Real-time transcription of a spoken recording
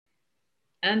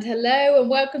And hello and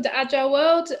welcome to Agile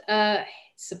World.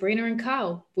 Sabrina and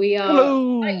Carl. We are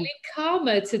Hello. slightly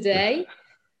calmer today.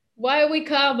 Why are we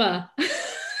calmer?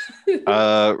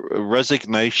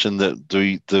 Resignation that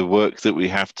the work that we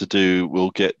have to do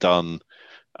will get done,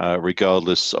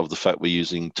 regardless of the fact we're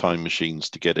using time machines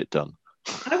to get it done.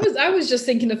 I was just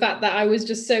thinking the fact that I was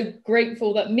just so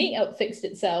grateful that Meetup fixed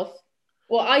itself.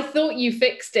 Well, I thought you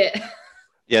fixed it.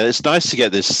 Yeah, it's nice to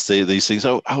get these things.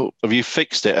 Oh, have you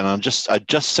fixed it? And I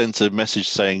just sent a message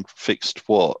saying fixed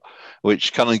what,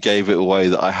 which kind of gave it away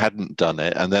that I hadn't done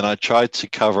it. And then I tried to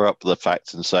cover up the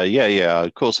fact and say, yeah,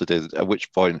 of course I did. At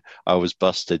which point I was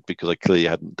busted because I clearly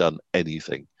hadn't done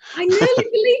anything. I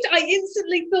nearly believed. I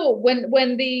instantly thought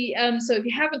when the so if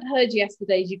you haven't heard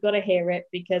yesterday's, you've got to hear it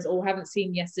because or haven't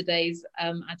seen yesterday's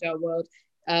Agile World.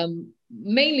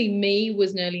 Mainly me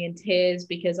was nearly in tears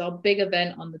because our big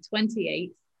event on the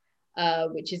 28th,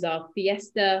 which is our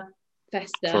Fiesta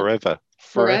Festa Forever,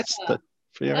 Forever.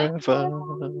 forever.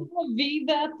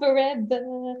 Viva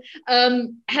forever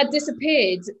had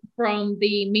disappeared from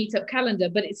the meetup calendar,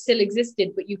 but it still existed,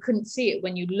 but you couldn't see it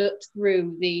when you looked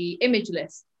through the image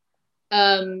list.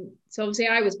 So obviously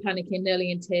I was panicking,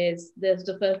 nearly in tears. There's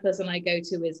the first person I go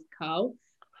to is Carl.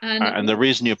 And And the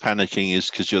reason you're panicking is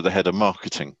because you're the head of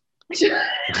marketing.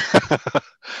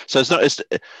 So it's not.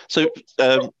 So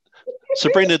um,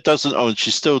 Sabrina doesn't. Oh,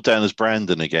 she's still down as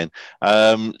Brandon again.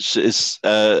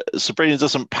 Sabrina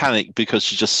doesn't panic because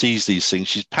she just sees these things.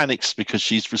 She panics because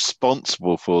she's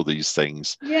responsible for these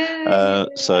things. yeah,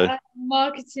 So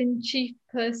marketing chief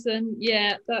person.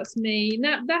 Yeah, that's me.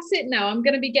 Now that's it. Now I'm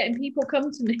going to be getting people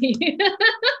come to me.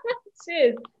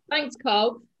 Cheers. Thanks,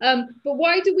 Carl. But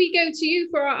why do we go to you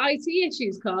for our IT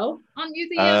issues, Carl? Aren't you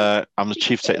the I'm the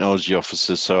chief technology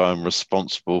officer, so I'm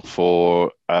responsible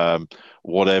for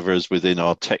whatever is within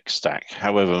our tech stack.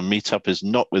 However, Meetup is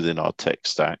not within our tech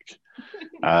stack.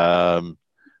 Um,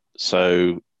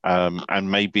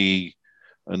 and maybe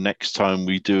the next time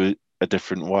we do it a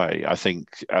different way. I think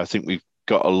we've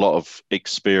got a lot of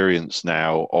experience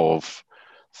now of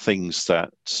things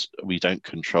that we don't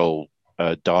control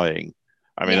dying.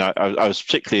 I mean, yes? I was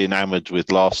particularly enamored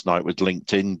with last night with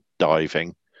LinkedIn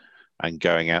diving and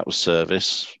going out of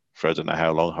service for I don't know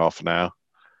how long, half an hour.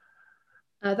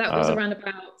 That was Uh, around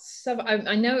about 7.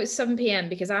 I know it's 7 p.m.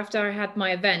 because after I had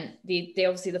my event, the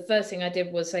obviously the first thing I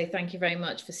did was say thank you very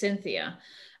much for Cynthia,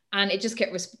 and it just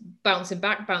kept bouncing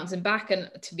back, bouncing back. And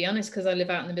to be honest, because I live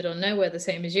out in the middle of nowhere, the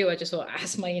same as you, I just thought,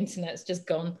 as my internet's just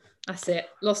gone. That's it,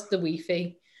 lost the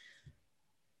Wi-Fi.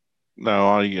 no,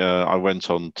 I went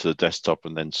on to the desktop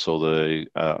and then saw the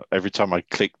every time I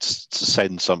clicked to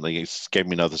send something, it gave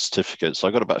me another certificate. So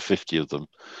I got about 50 of them.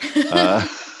 Uh,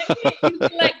 You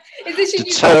collect. Is this your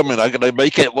new Determined I'm going to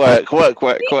make it work, work,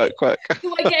 work, work, work.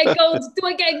 Do I get a gold? Do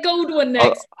I get a gold one Uh,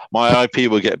 next? my IP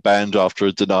will get banned after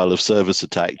a denial of service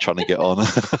attack trying to get on.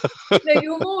 No,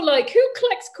 you're more like who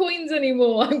collects coins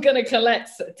anymore? I'm gonna collect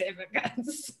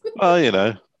certificates.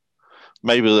 Well,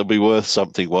 maybe they'll be worth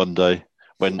something one day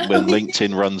when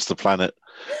LinkedIn runs the planet.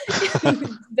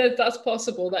 That's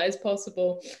possible. That is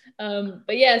possible.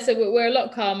 But yeah, so we're a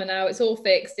lot calmer now. It's all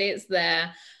fixed. It's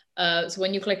there. So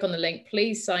when you click on the link,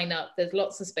 please sign up. There's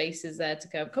lots of spaces there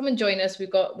to come and join us.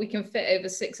 We can fit over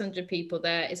 600 people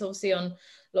there. It's obviously on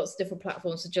lots of different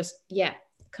platforms. So just yeah,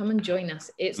 come and join us.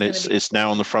 It's And going to it's be it's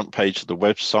now on the front page of the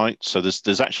website. So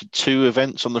there's actually two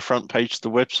events on the front page of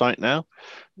the website now.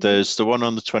 There's the one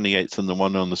on the 28th and the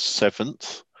one on the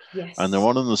 7th. And the yes.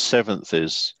 one on the 7th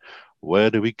is where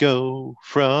do we go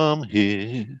from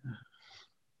here?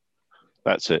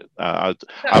 That's it.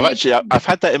 That you I've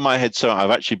had that in my head, so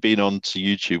I've actually been on to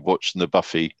YouTube watching the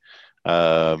Buffy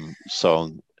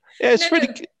song. Yeah, no it's really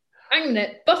no. Hang on a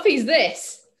minute. Buffy's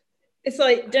this. It's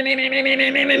like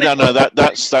no,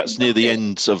 that's near the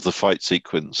end of the fight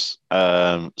sequence.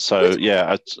 So Which yeah,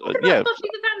 what about yeah, Buffy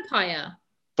the Vampire?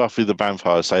 Buffy the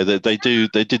Vampire Slayer. They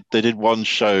did one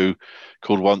show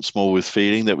called Once More with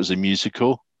Feeling that was a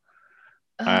musical,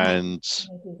 Oh, and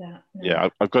I do that. No. yeah,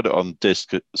 I've got it on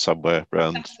disc somewhere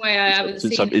around. That's why I haven't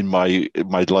Since I'm seen in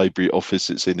my library office,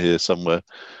 it's in here somewhere.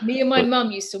 me and my But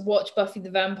mum used to watch Buffy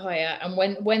the Vampire, and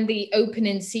when the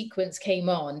opening sequence came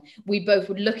on, we both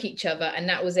would look at each other, and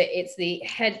that was it. It's the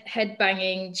head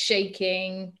banging,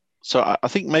 shaking. so I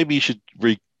think maybe you should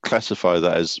reclassify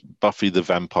that as Buffy the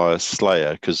Vampire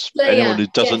Slayer, because anyone Slayer, who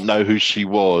yes. doesn't know who she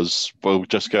was will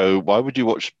just go, "Why would you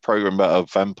watch a program about a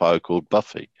vampire called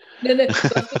Buffy?" No, no,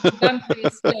 Buffy the Vampire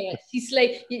Slayer.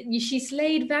 She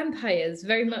slayed vampires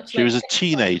very much She like was a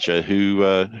teenager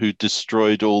who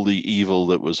destroyed all the evil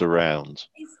that was around.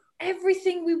 it's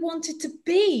everything we wanted to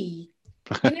be.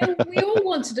 You know, we all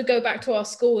wanted to go back to our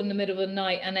school in the middle of the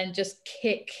night and then just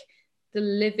kick the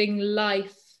living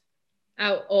life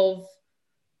out of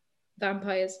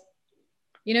vampires.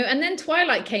 You know, and then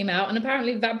Twilight came out, and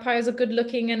apparently vampires are good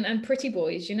looking and pretty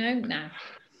boys, you know? Nah.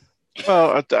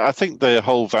 Well, I think the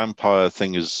whole vampire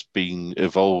thing has been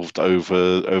evolved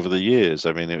over the years.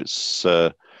 I mean, it's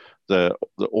the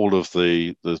all of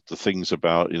the things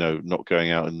about, you know, not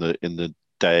going out in the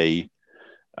day,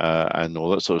 and all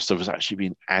that sort of stuff has actually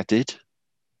been added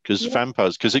because Yeah.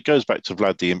 vampires, because it goes back to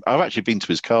Vlad the. I've actually been to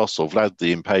his castle, Vlad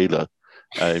the Impaler,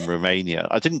 in Romania.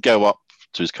 I didn't go up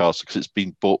to his castle because it's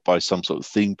been bought by some sort of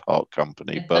theme park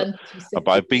company, but Done I've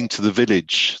specifically. been to the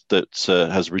village that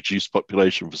has reduced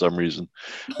population for some reason.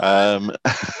 Um,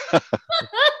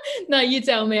 No, you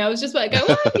tell me. I was just about to go,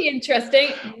 well, that'd be interesting.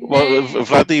 well, No.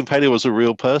 Vlad the Impaler was a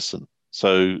real person,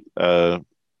 so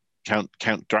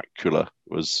Count Dracula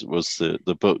was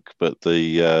the book, but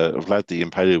the Vlad the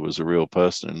Impaler was a real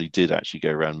person, and he did actually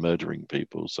go around murdering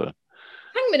people. So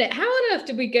Hang a minute. How on earth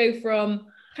did we go from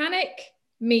Panic,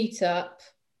 Meetup,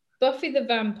 Buffy the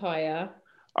Vampire?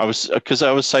 I was, because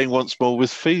I was saying once more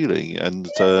with feeling, and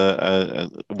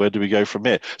where do we go from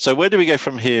here? So where do we go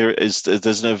from here is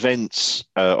there's an event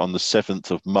on the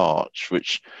 7th of March,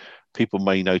 which people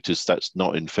may notice that's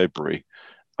not in February.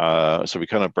 So we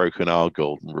kind of broken our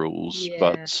golden rules, Yeah.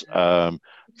 but Can't help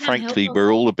frankly, we're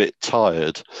ourselves. all a bit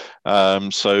tired.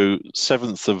 So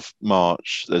 7th of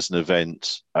March, there's an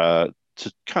event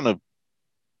to kind of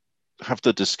have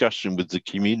the discussion with the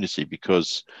community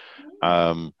because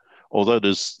although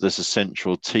there's a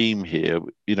central team here,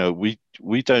 you know,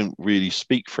 we don't really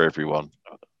speak for everyone.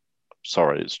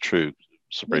 Sorry, it's true, We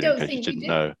Sabrina, in don't case you think we didn't do.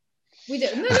 know. We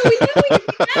don't. No, no,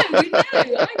 we know.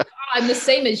 We know. I'm the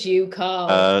same as you,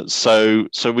 Carl. So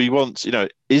we want, you know,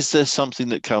 is there something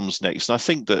that comes next? And I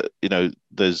think that, you know,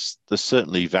 there's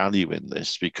certainly value in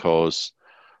this because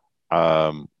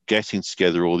getting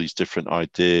together all these different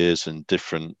ideas and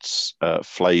different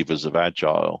flavors of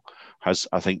agile has,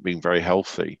 I think, been very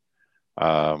healthy.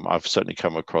 I've certainly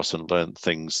come across and learned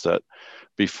things that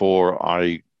before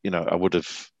I would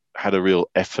have had a real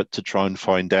effort to try and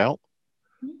find out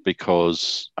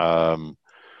because I'm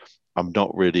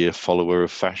not really a follower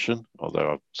of fashion,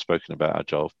 although I've spoken about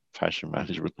agile fashion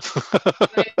management.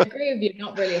 I agree with you.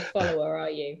 Not really a follower, are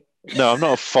you? No, I'm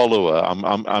not a follower.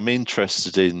 I'm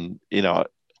interested in, you know,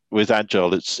 with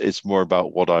agile, it's more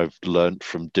about what I've learned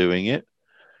from doing it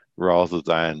rather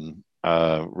than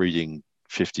reading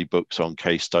 50 books on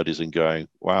case studies and going,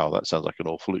 wow, that sounds like an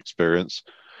awful experience.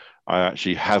 I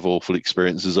actually have awful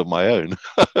experiences of my own.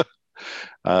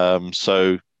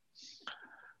 So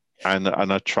and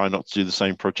I try not to do the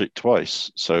same project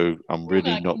twice. So I'm Well,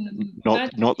 really I not can not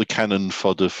imagine. not the cannon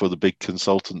fodder for the big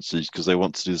consultancies because they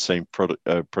want to do the same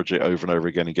project over and over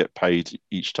again and get paid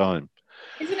each time.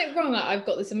 Isn't it wrong that I've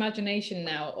got this imagination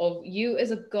now of you as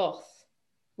a goth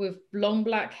with long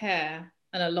black hair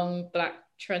and a long black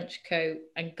trench coat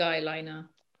and guy liner?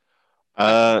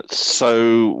 Like,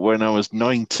 So when I was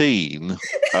 19,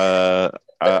 I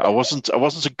wasn't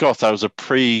a goth. I was a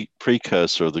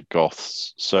precursor of the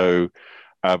goths. So,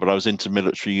 but I was into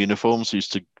military uniforms. I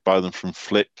used to buy them from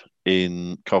Flip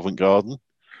in Covent Garden.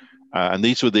 And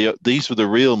these were the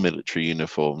real military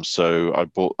uniforms. So I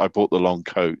bought the long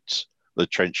coat, the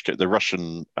trench coat, the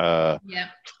Russian yeah.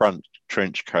 front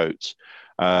trench coat.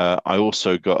 I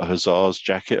also got a Hussar's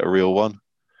jacket, a real one,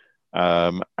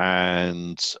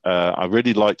 and I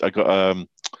really liked. I got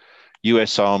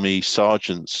U.S. Army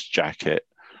sergeant's jacket,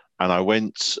 and I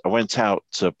went out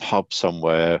to a pub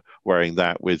somewhere wearing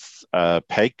that with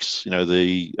pegs, you know,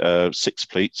 the six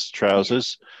pleats Yeah.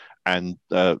 trousers, and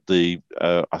the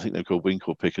I think they're called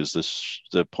winkle pickers,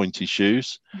 the pointy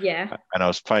shoes. Yeah. And I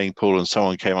was playing pool, and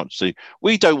someone came up to say,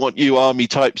 "We don't want you army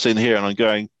types in here." And I'm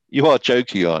going, "You are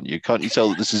joking, aren't you? Can't you tell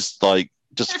that this is like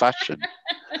just fashion?"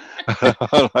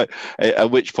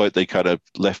 At which point they kind of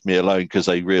left me alone because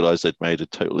they realized they'd made a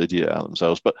total idiot out of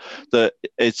themselves. But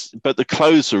the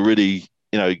clothes are really,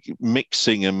 you know,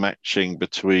 mixing and matching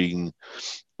between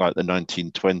like the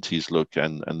 1920s look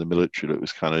and the military look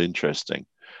was kind of interesting.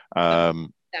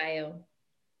 Um, Style.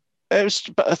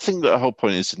 but I think that the whole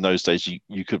point is in those days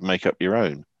you could make up your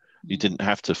own. You didn't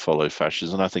have to follow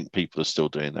fashions, and I think people are still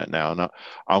doing that now. And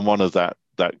I'm one of that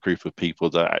group of people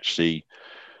that actually,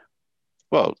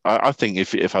 well, I think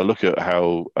if I look at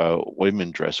how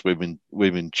women dress,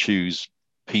 women choose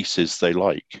pieces they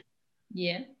like,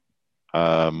 Yeah.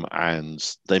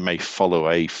 and they may follow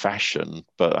a fashion,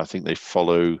 but I think they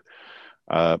follow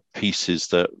pieces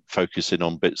that focus in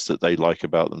on bits that they like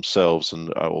about themselves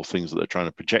and or things that they're trying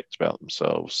to project about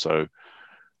themselves. So,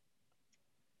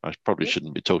 I probably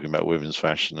shouldn't be talking about women's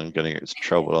fashion and getting into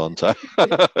trouble, aren't I?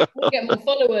 We'll get more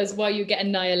followers while you get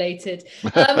annihilated.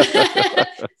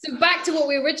 So back to what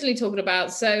we were originally talking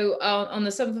about. So on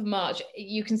the 7th of March,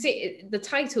 you can see the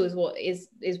title is what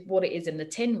it is in the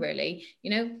tin, really.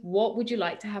 What would you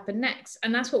like to happen next?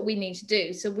 And that's what we need to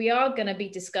do. So we are going to be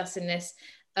discussing this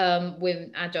with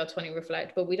Agile 20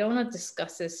 Reflect, but we don't want to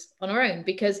discuss this on our own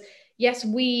because, yes,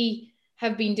 we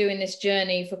have been doing this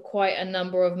journey for quite a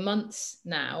number of months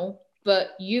now,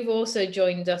 but you've also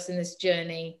joined us in this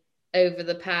journey over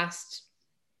the past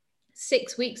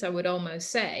 6 weeks, I would almost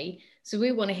say. So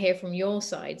we want to hear from your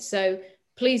side. So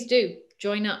please do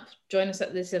join us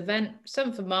at this event,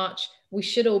 7th of March. We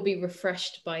should all be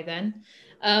refreshed by then.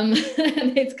 And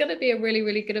it's going to be a really,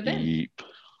 really good event.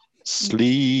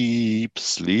 Sleep.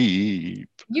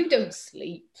 You don't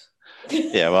sleep.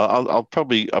 Yeah, well, I'll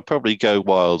probably go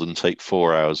wild and take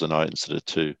 4 hours a night instead of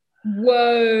 2.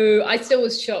 Whoa! I still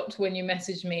was shocked when you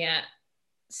messaged me at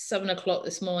 7 o'clock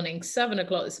this morning. 7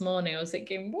 o'clock this morning, I was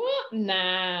thinking, what?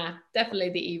 Nah, definitely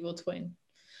the evil twin.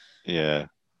 Yeah,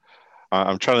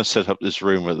 I'm trying to set up this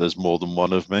room where there's more than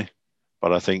one of me,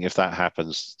 but I think if that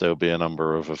happens, there'll be a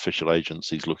number of official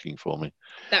agencies looking for me.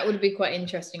 That would be quite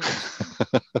interesting.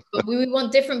 But we would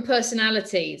want different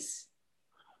personalities,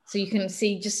 so you can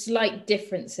see just slight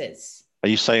differences. Are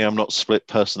you saying I'm not split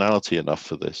personality enough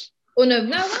for this? Oh no,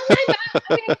 I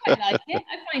quite like it.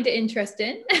 I find it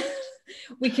interesting.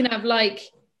 We can have like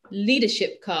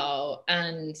leadership Carl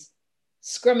and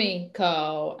scrummy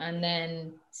Carl, and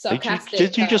then sarcastic.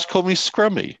 Did you just call me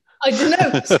scrummy? I don't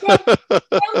know. Scrum.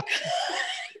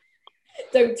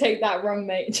 Don't take that wrong,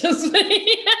 mate. Just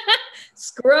me.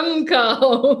 Scrum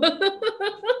Carl.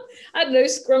 I don't know,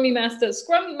 Scrummy Master.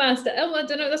 Scrum Master. Oh, I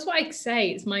don't know. That's what I say.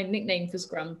 It's my nickname for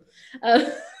Scrum.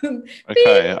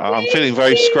 Okay, I'm feeling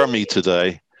very scrummy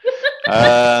today.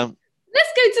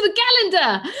 Let's go to the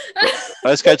calendar.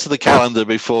 Let's go to the calendar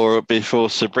before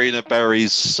Sabrina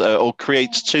buries or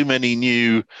creates too many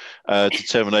new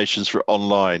determinations for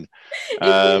online.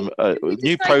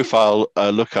 New profile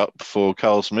look up for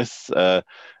Carl Smith,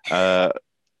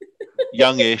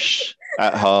 youngish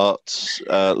at heart,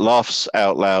 laughs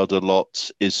out loud a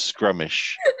lot, is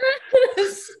scrummish.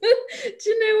 Do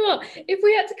you know what? If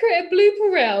we had to create a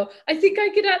blooper reel, I think I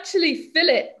could actually fill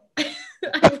it.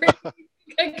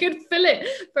 I could fill it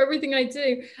for everything I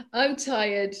do. I'm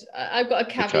tired. I've got a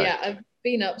caveat. Okay. I've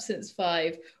been up since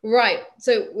 5. Right.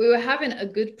 So we were having a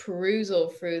good perusal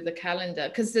through the calendar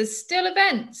because there's still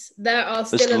events.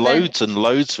 There's loads and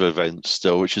loads of events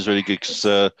still, which is really good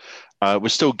because we're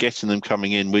still getting them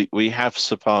coming in. We have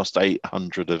surpassed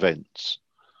 800 events,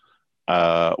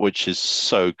 which is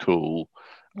so cool.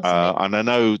 And I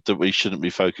know that we shouldn't be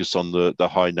focused on the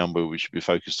high number. We should be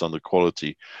focused on the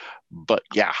quality. But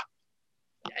yeah.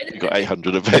 We've got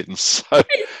 800 events, so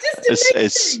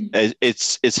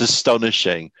it's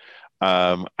astonishing,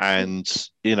 and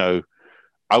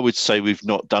I would say we've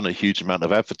not done a huge amount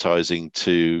of advertising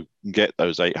to get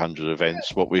those 800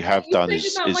 events. What we have done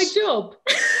is my job.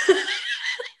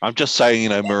 I'm just saying,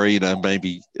 Marina,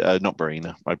 maybe not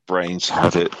Marina. My brain's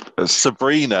had it.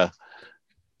 Sabrina.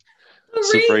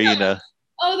 Sabrina.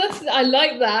 Oh, I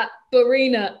like that,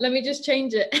 Marina. Let me just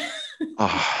change it.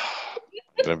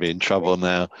 Going to be in trouble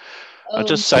now. I'm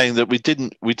just saying that we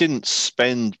didn't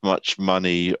spend much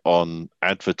money on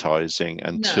advertising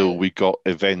until we got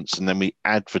events, and then we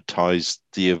advertised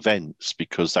the events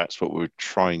because that's what we're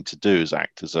trying to do, is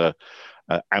act as a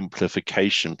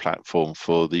amplification platform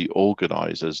for the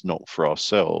organizers, not for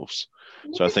ourselves.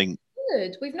 So I think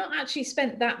good. We've not actually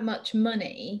spent that much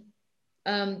money.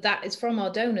 That is from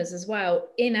our donors as well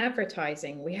in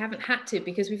advertising. We haven't had to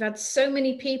because we've had so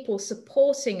many people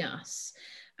supporting us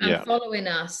and following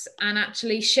us and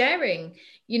actually sharing,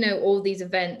 all these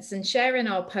events and sharing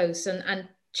our posts and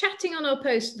chatting on our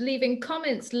posts, leaving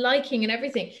comments, liking and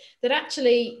everything, that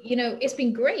actually, it's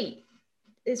been great.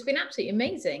 It's been absolutely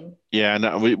amazing. Yeah,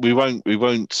 no, we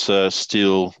won't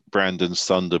steal Brandon's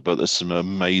thunder, but there's some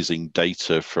amazing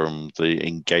data from the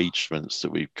engagements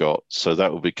that we've got. So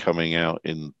that will be coming out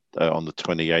on the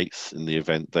 28th in the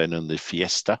event then, and the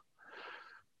Fiesta.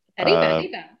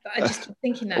 Arriba. I just keep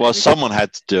thinking that. Well, someone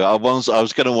had to do it. I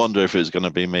was going to wonder if it was going to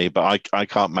be me, but I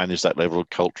can't manage that level of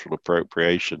cultural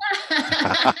appropriation.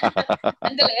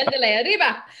 Andale,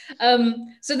 arriba.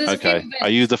 So there's okay. A few Are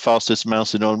you the fastest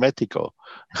mouse in all Mexico?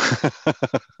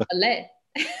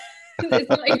 We've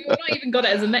not even got it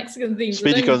as a Mexican theme.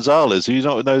 Speedy Gonzalez. Who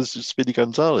not knows who Speedy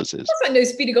Gonzalez is? Of course I know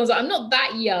Speedy Gonzalez. I'm not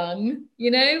that young,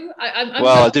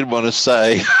 I didn't want to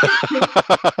say.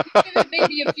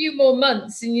 Maybe a few more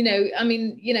months, and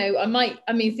I might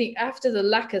think after the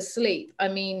lack of sleep,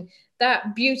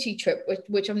 that beauty trick,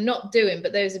 which I'm not doing,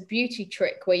 but there's a beauty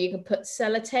trick where you can put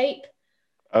sellotape.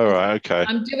 All right, okay.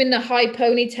 I'm doing the high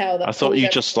ponytail that I thought you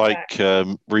just back.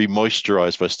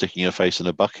 re-moisturize by sticking your face in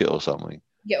a bucket or something.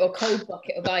 Yeah, or a cold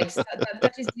bucket of ice.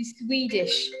 That is the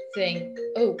Swedish thing.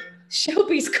 Oh,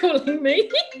 Shelby's calling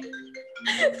me.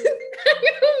 Hang on a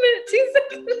minute, 2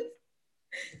 seconds.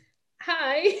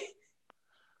 Hi.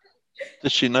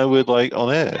 Does she know we're like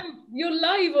on air? You're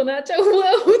live on Agile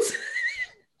World.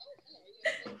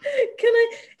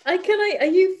 Are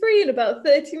you free in about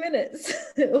 30 minutes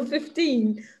or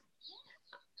 15?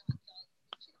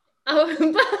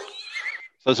 Oh, bye.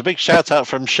 So it's a big shout out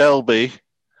from Shelby.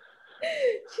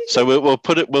 So we'll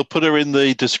put her in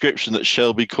the description that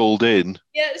Shelby called in.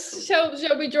 Yes,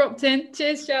 Shelby dropped in.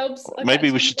 Cheers, Shelbs.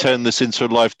 Maybe we should turn this into a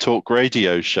live talk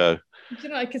radio show. You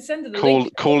know, I could send her the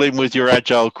link. Call in with your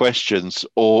agile questions,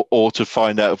 or to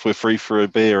find out if we're free for a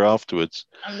beer afterwards.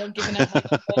 I'm not giving up.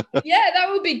 Yeah, that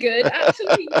would be good.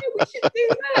 Actually, yeah, we should do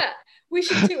that. We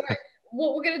should do it.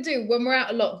 What we're going to do when we're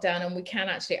out of lockdown, and we can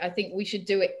actually, I think we should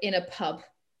do it in a pub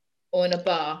or in a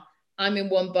bar. I'm in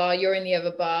one bar, you're in the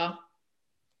other bar.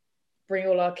 Bring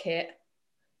all our kit.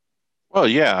 Well,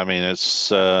 yeah, I mean, it's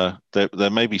there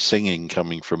may be singing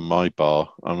coming from my bar.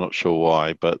 I'm not sure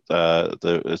why, but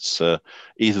it's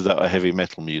either that or heavy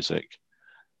metal music.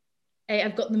 Hey,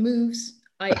 I've got the moves.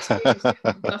 I experienced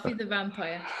Buffy the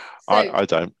Vampire. So, I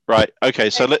don't. Right.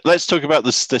 Okay. So let's talk about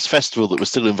this festival that we're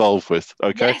still involved with.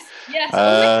 Okay. Yes.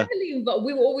 We're heavily involved.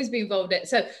 We will always be involved in it.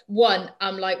 So one,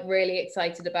 I'm like really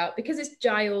excited about because it's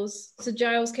Giles. So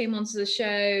Giles came onto the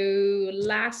show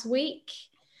last week,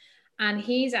 and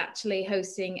he's actually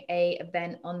hosting a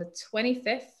event on the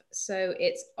 25th. So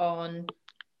it's on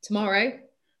tomorrow.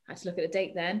 I have to look at the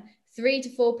date then. 3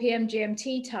 to 4 p.m.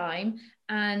 GMT time,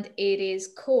 and it is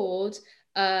called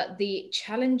the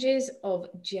Challenges of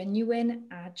Genuine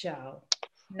Agile.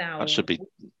 Now that should be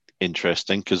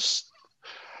interesting because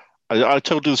I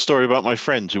told you the story about my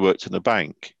friend who worked in a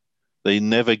bank. They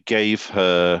never gave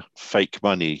her fake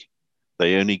money.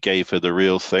 They only gave her the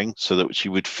real thing so that she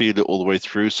would feel it all the way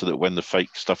through, so that when the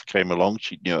fake stuff came along,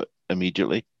 she'd know it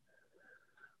immediately.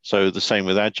 So the same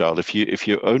with Agile. If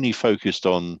you're only focused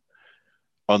on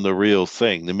the real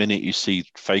thing, the minute you see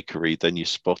fakery, then you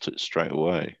spot it straight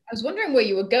away. I was wondering where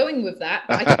you were going with that,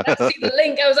 but I didn't see the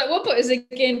link. I was like, what point is it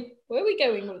again? Where are we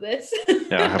going with this?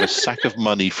 Yeah, I have a sack of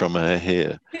money from her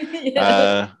here.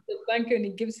 The bank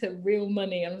only gives her real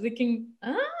money. I'm thinking,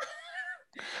 No,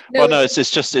 well, no, it's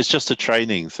just a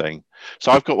training thing.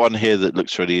 So I've got one here that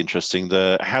looks really interesting.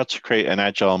 The how to create an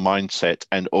agile mindset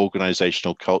and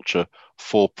organizational culture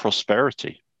for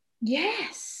prosperity.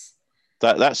 Yes.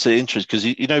 That's the interest, because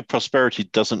you know prosperity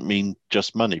doesn't mean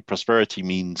just money. Prosperity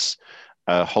means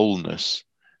wholeness,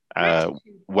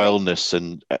 wellness,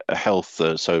 and health.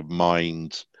 So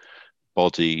mind,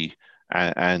 body,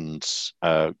 and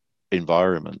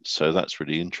environment. So that's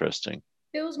really interesting.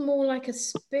 Feels more like a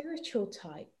spiritual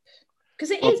type,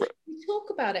 because it is. We talk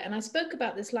about it, and I spoke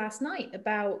about this last night.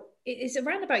 About it's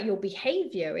around about your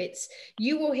behavior. It's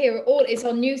you will hear it all. It's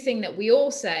our new thing that we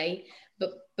all say,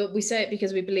 but we say it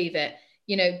because we believe it.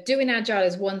 You know, doing agile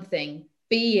is one thing,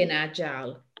 being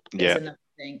agile is another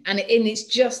thing. And it's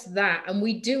just that. And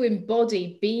we do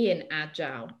embody being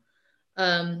agile.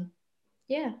 So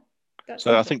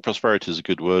I think prosperity is a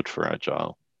good word for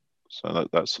agile. So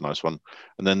that's a nice one.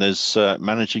 And then there's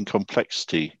managing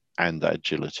complexity and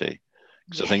agility.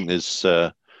 Because I think there's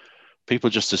people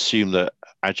just assume that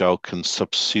agile can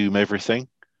subsume everything,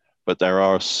 but there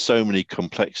are so many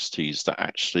complexities that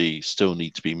actually still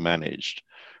need to be managed.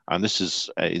 And this is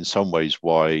in some ways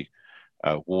why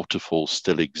waterfall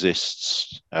still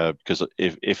exists, because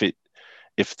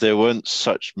if there weren't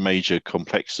such major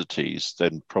complexities,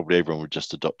 then probably everyone would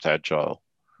just adopt agile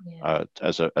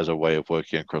as a way of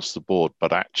working across the board.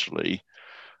 But actually,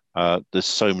 there's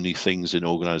so many things in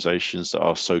organizations that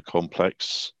are so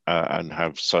complex and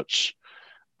have such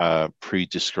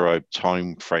pre-described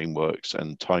time frameworks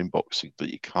and time boxing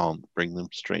that you can't bring them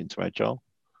straight into agile.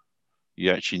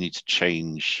 You actually need to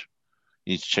change.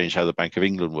 You need to change how the Bank of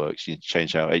England works. You need to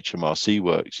change how HMRC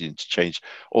works. You need to change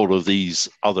all of these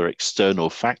other external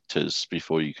factors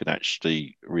before you can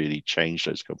actually really change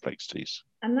those complexities.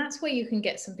 And that's where you can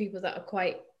get some people that are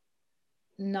quite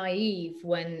naive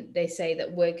when they say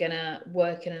that we're going to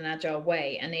work in an agile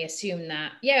way. And they assume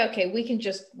that, we can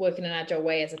just work in an agile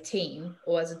way as a team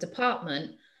or as a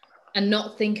department and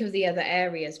not think of the other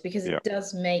areas, because it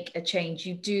does make a change.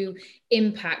 You do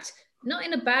impact, not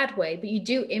in a bad way, but you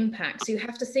do impact. So you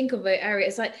have to think of the area.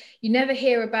 It's like you never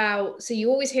hear about, so you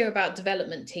always hear about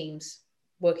development teams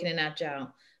working in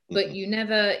agile, but you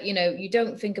never, you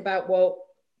don't think about, well,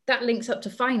 that links up to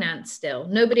finance still.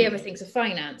 Nobody ever thinks of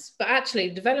finance, but actually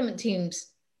development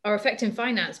teams are affecting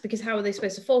finance because how are they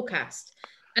supposed to forecast?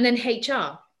 And then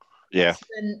HR. Yeah.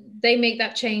 And they make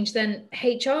that change, then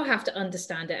HR have to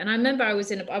understand it. And I remember I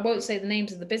won't say the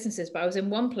names of the businesses, but I was in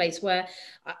one place where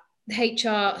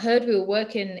HR heard we were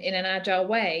working in an agile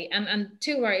way. And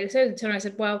two right, so I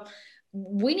said, well,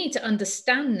 we need to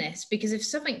understand this, because if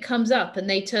something comes up and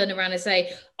they turn around and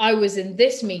say, I was in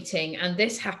this meeting and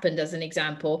this happened as an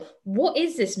example, what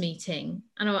is this meeting?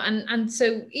 And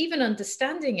so even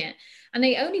understanding it, and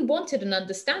they only wanted an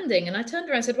understanding. And I turned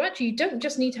around and said, well, actually, you don't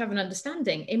just need to have an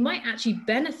understanding. It might actually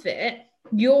benefit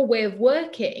your way of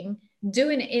working,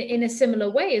 doing it in a similar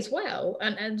way as well,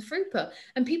 and Frupa.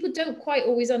 And people don't quite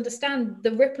always understand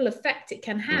the ripple effect it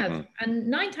can have. Mm-hmm. And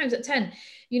 9 times out of 10,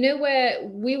 where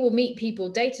we will meet people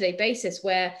day-to-day basis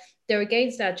where they're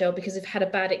against agile because they've had a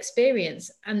bad experience.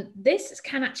 And this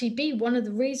can actually be one of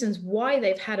the reasons why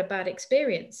they've had a bad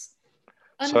experience.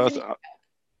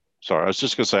 Sorry, I was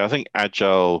just going to say, I think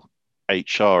agile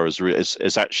HR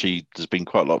is actually, there's been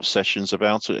quite a lot of sessions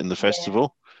about it in the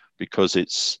festival, because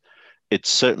it's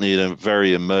certainly in a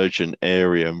very emergent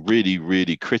area and really,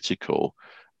 really critical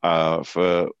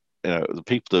for the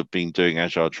people that have been doing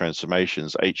agile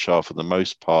transformations. HR, for the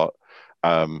most part,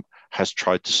 has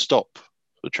tried to stop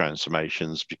the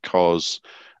transformations because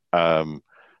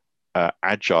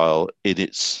agile, in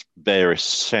its barest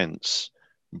sense,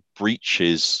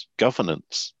 breaches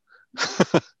governance.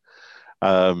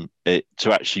 To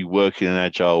actually work in an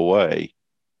agile way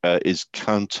is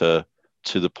counter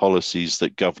to the policies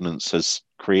that governance has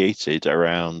created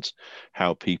around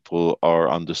how people are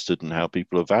understood and how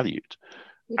people are valued.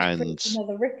 Which and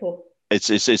another ripple. It's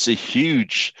a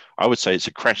huge, I would say it's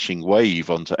a crashing wave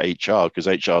onto HR, because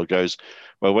HR goes,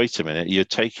 well, wait a minute, you're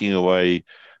taking away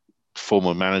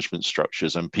formal management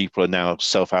structures and people are now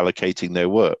self-allocating their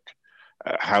work.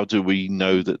 How do we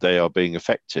know that they are being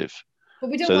effective?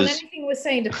 But we don't want anything we're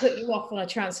saying to put you off on a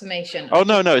transformation. Oh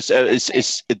no, these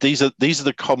are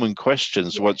the common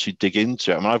questions once you dig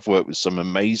into it. I mean, I've worked with some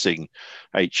amazing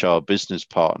HR business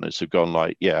partners who've gone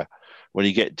like, yeah, when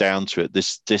you get down to it,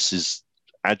 this is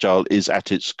agile is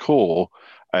at its core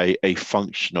a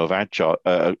function of agile,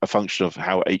 a function of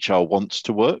how HR wants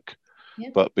to work,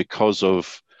 but because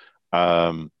of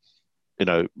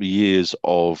years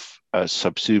of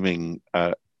subsuming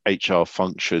HR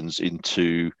functions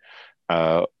into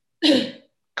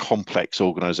complex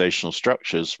organizational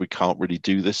structures, we can't really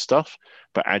do this stuff.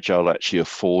 But agile actually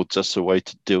affords us a way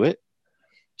to do it.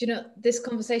 Do you know, this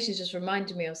conversation just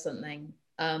reminded me of something.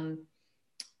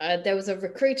 There was a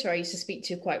recruiter I used to speak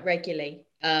to quite regularly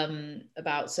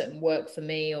about certain work for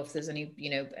me, or if there's any,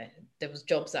 there was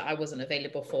jobs that I wasn't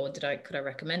available for. Could I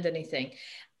recommend anything?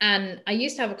 And I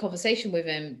used to have a conversation with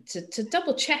him to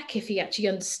double check if he actually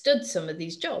understood some of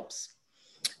these jobs.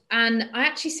 And I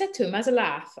actually said to him as a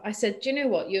laugh, I said, do you know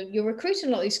what? You're recruiting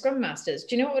a lot of these Scrum Masters.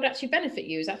 Do you know what would actually benefit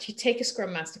you is actually take a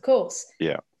Scrum Master course.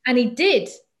 Yeah. And he did.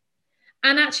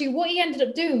 And actually what he ended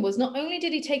up doing was, not only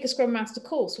did he take a Scrum Master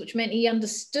course, which meant he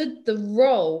understood the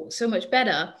role so much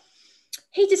better,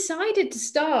 he decided to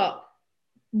start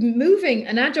moving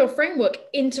an agile framework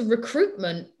into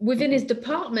recruitment within his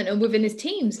department and within his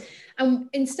teams. And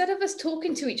instead of us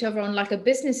talking to each other on like a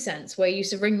business sense, where you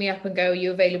used to ring me up and go, are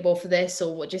you available for this?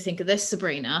 Or what do you think of this,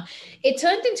 Sabrina? It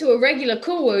turned into a regular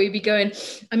call where we'd be going,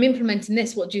 I'm implementing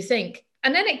this. What do you think?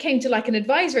 And then it came to like an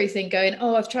advisory thing going,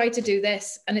 oh, I've tried to do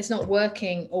this and it's not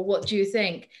working. Or what do you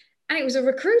think? And it was a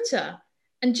recruiter.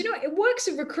 And do you know, it works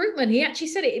in recruitment. He actually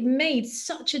said it made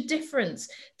such a difference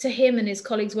to him and his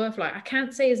colleagues' workflow. I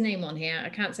can't say his name on here. I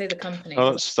can't say the company.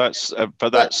 Oh, that's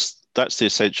the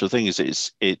essential thing.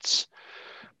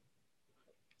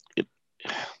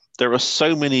 There are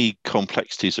so many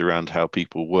complexities around how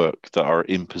people work that are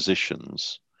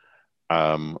impositions,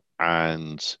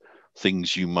 and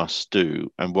things you must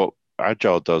do. And what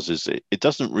Agile does is it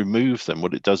doesn't remove them.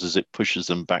 What it does is it pushes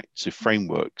them back to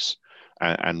frameworks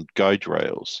and guide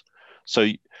rails. So,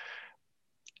 a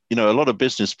lot of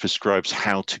business prescribes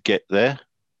how to get there.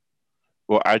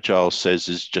 What Agile says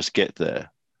is just get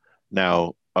there.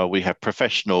 Now, we have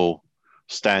professional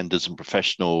standards and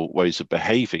professional ways of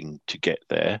behaving to get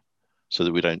there, so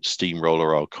that we don't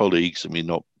steamroller our colleagues and we're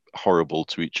not horrible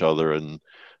to each other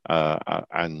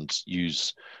and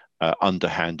use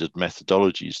underhanded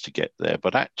methodologies to get there.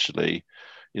 But actually,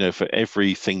 for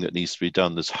everything that needs to be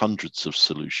done, there's hundreds of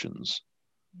solutions.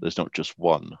 There's not just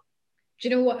one. Do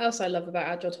you know what else I love about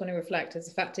Agile 20 Reflect? Is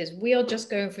the fact is we are just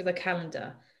going through the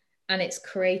calendar and it's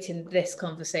creating this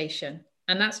conversation.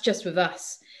 And that's just with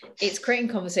us. It's creating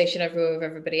conversation everywhere with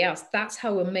everybody else. That's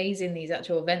how amazing these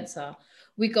actual events are.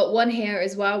 We got one here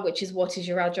as well, which is What is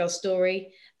Your Agile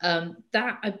Story?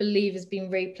 That I believe has been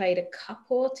replayed a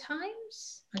couple of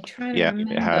times. I'm trying to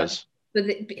remember. It has. But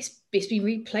it's been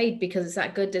replayed because it's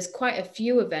that good. There's quite a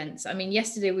few events. I mean,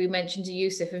 yesterday we mentioned to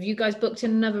Yusuf, have you guys booked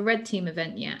in another red team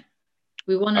event yet?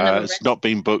 We won another. It's not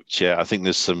been booked yet. I think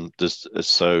one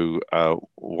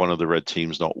of the red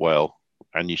team's not well,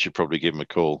 and you should probably give him a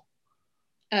call.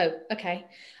 Oh, okay.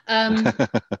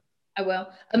 I will.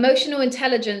 Emotional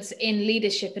intelligence in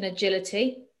leadership and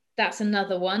agility. That's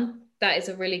another one. That is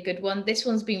a really good one. This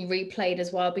one's been replayed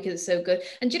as well because it's so good.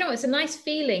 And you know, it's a nice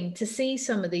feeling to see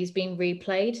some of these being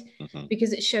replayed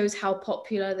because it shows how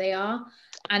popular they are.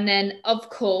 And then, of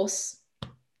course,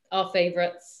 our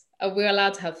favorites. Are we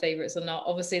allowed to have favorites or not?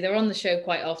 Obviously, they're on the show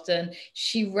quite often.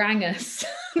 She rang us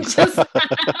just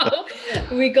now.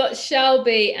 We got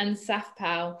Shelby and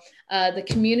Safpal. The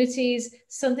communities,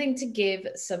 something to give,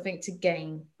 something to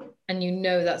gain. And you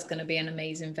know that's going to be an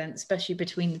amazing event, especially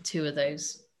between the two of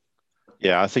those.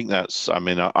 Yeah, I think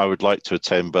I would like to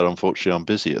attend, but unfortunately I'm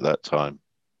busy at that time.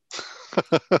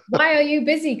 Why are you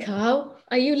busy, Carl?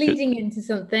 Are you leading into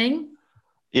something?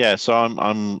 Yeah, so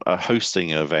I'm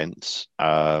hosting an event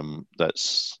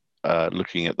that's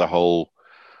looking at the whole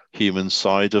human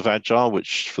side of Agile,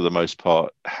 which for the most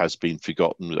part has been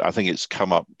forgotten. I think it's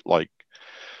come up like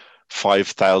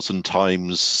 5,000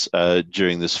 times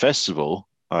during this festival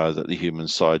that the human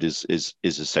side is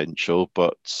essential.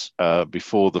 But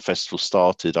before the festival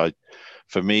started, I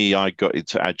got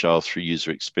into Agile through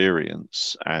user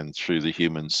experience and through the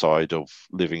human side of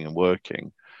living and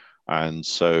working, and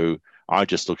so I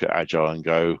just look at Agile and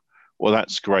go, well,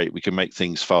 that's great. We can make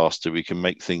things faster. We can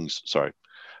make things, sorry,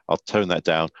 I'll tone that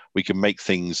down. We can make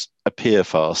things appear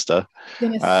faster.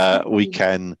 We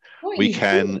can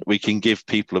give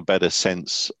people a better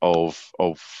sense of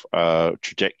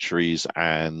trajectories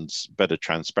and better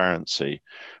transparency.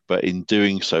 But in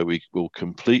doing so, we will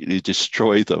completely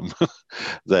destroy them,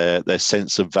 their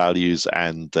sense of values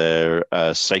and their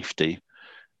safety.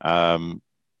 But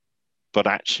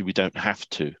actually, we don't have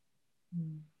to.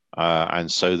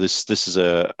 And so this is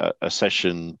a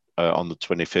session on the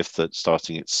 25th that's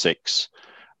starting at 6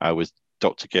 with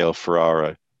Dr. Gail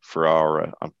Ferrara,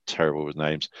 I'm terrible with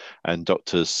names, and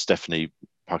Dr. Stephanie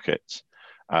Puckett,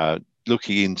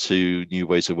 looking into new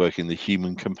ways of working the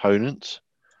human component.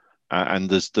 And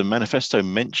the manifesto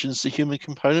mentions the human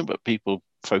component, but people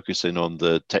focus in on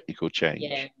the technical change.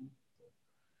 Yeah.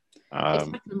 It's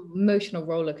like an emotional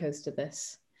roller coaster,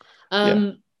 this.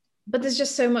 But there's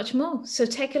just so much more. So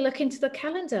take a look into the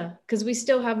calendar because we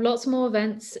still have lots more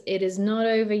events. It is not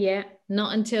over yet.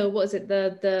 Not until, what is it?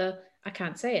 The I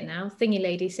can't say it now. Thingy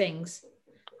Lady sings.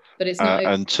 But it's not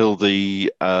over until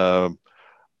the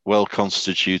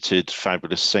well-constituted,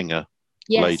 fabulous singer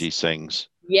lady sings.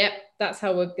 Yep, that's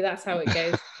how it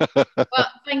goes.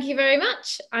 Well, thank you very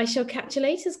much. I shall catch you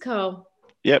later, Carl.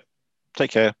 Yep.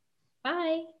 Take care.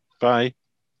 Bye. Bye.